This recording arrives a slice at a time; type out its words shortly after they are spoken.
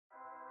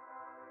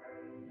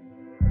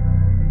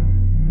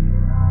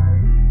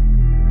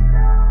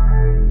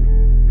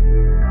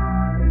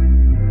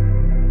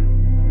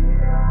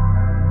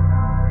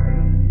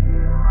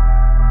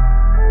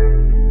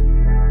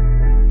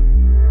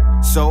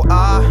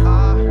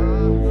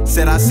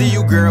Said I see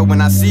you, girl,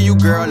 when I see you,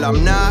 girl,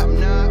 I'm not.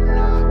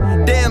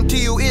 Damn to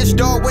you,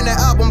 IshDARR, when the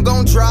album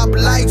gon' drop.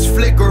 Lights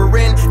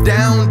flickering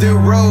down the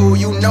road.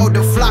 You know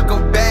the flock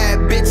of bad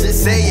bitches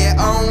say it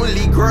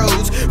only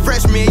grows.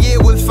 Freshman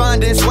year was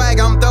finding swag,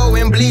 I'm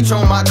throwing bleach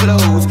on my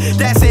clothes.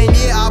 That same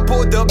year I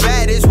pulled the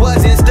baddest,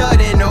 wasn't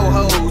studying no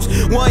hoes.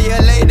 1 year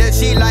later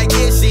she like,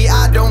 Ishi,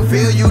 I don't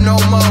feel you no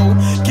more.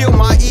 Kill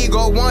my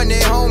ego, want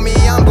it, homie,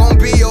 I'm gon'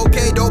 be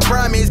okay. Don't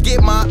promise,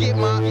 get my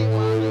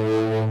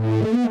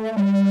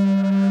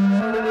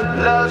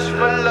lust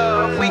for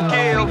love, we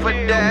kill for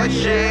that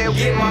shit.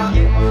 Get my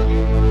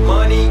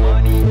money,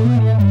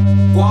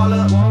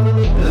 Walla.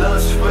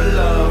 Lust for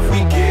love, we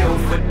kill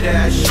for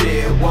that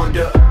shit. Want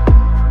the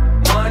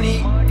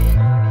money,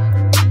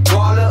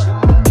 Walla.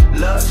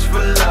 Lust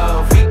for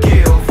love, we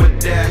kill for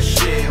that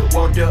shit.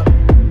 Want the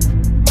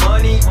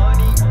money,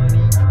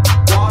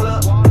 Walla.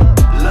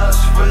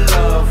 Lust for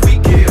love, we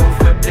kill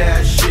for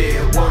that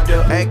shit. Want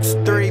the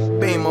X3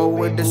 Beamer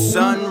with the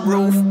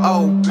sunroof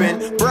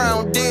open.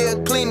 Brown deer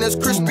cleaners,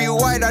 crispy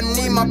white, I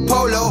need my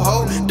polo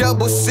hoe.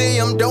 Double C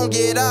 'em, don't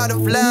get out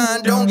of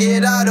line, don't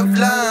get out of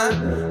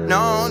line.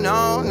 No,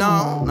 no,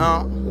 no,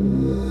 no.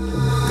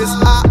 Cause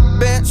I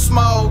been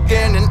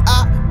smoking and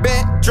I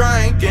been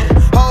drinking.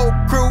 Whole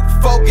crew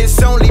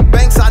focus, only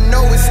banks, I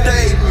know it's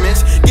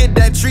statements. Get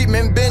that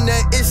treatment, been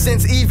there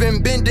since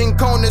even bending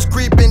corners,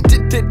 creeping.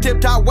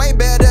 Tip top way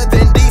better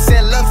than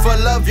decent. Lust for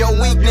love, your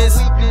weakness.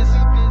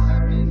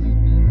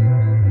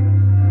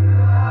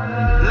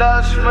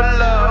 Lust for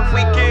love,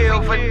 we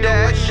kill for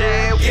that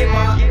shit. Get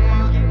my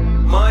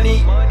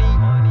money,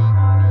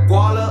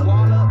 Walla.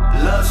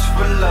 Lust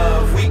for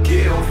love, we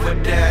kill for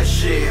that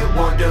shit.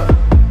 Want the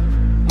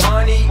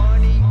money,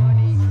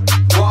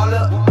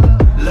 Walla.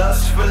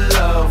 Lust for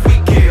love, we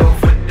kill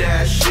for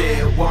that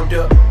shit. Want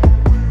the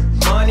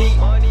money,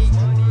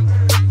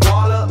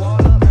 Walla.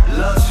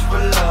 Lust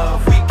for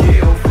love, we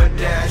kill for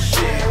that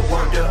shit.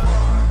 Want the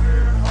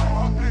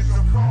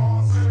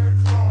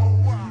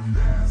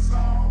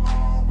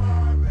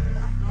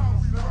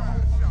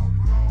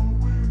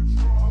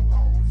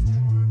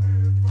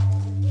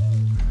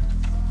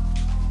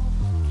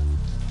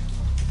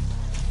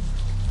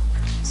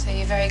So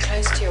you're very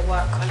close to your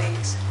work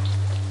colleagues.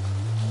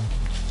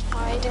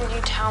 Why didn't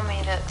you tell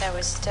me that there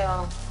was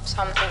still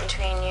something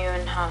between you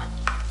and her?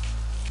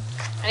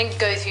 I didn't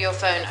go through your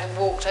phone, I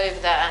walked over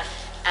there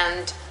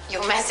and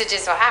your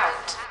messages were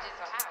out.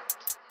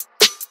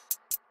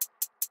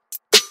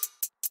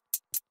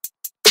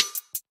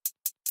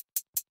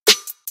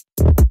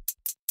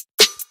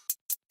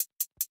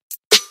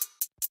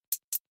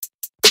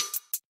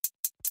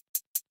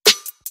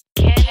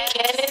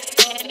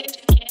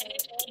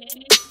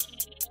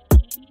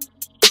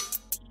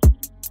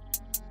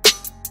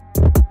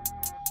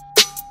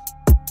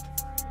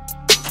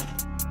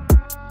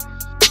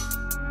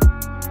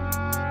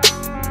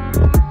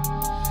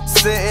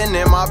 Sitting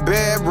in my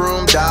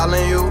bedroom,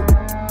 dialing you.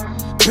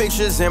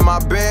 Pictures in my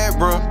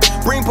bedroom.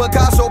 Bring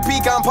Picasso,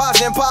 pecan pies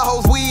and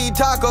potholes. We eat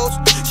tacos.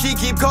 She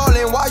keep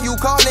calling, why you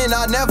calling?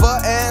 I never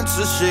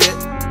answer shit.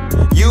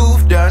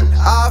 You've done,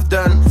 I've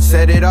done,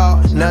 said it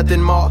all,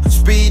 nothing more.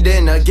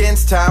 Speeding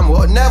against time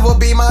will never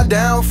be my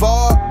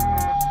downfall.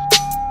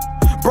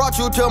 Brought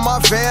you to my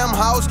fam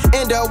house,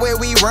 end up where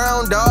we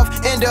round off,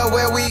 end up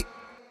where we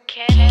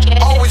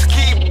always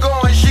keep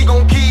going, she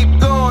gon' keep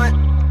going.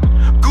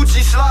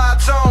 Gucci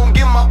slides on,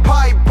 get my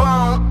pipe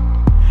on.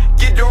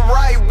 Get the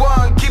right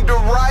one, keep the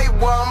right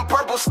one.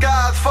 Purple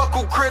skies, fuck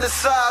who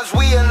criticize,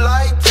 we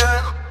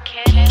enlightened.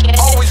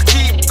 Always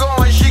keep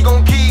going, she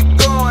gon' keep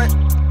going.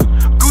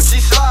 Gucci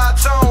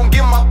slides on,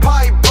 get my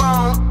pipe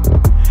on.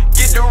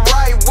 Get the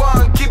right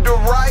one, keep the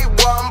right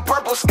one.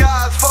 Purple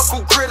skies, fuck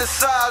who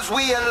criticize,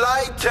 we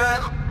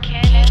enlightened.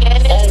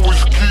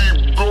 Always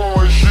keep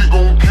going, she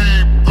gon'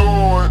 keep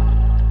going.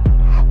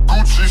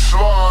 Gucci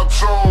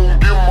slides on,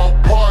 get my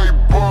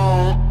pipe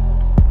on.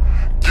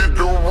 Get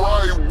the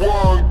right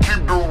one,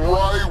 keep the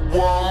right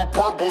one.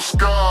 Purple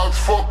skies,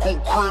 fuck who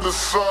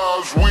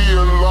criticize, we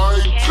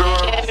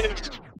enlightened.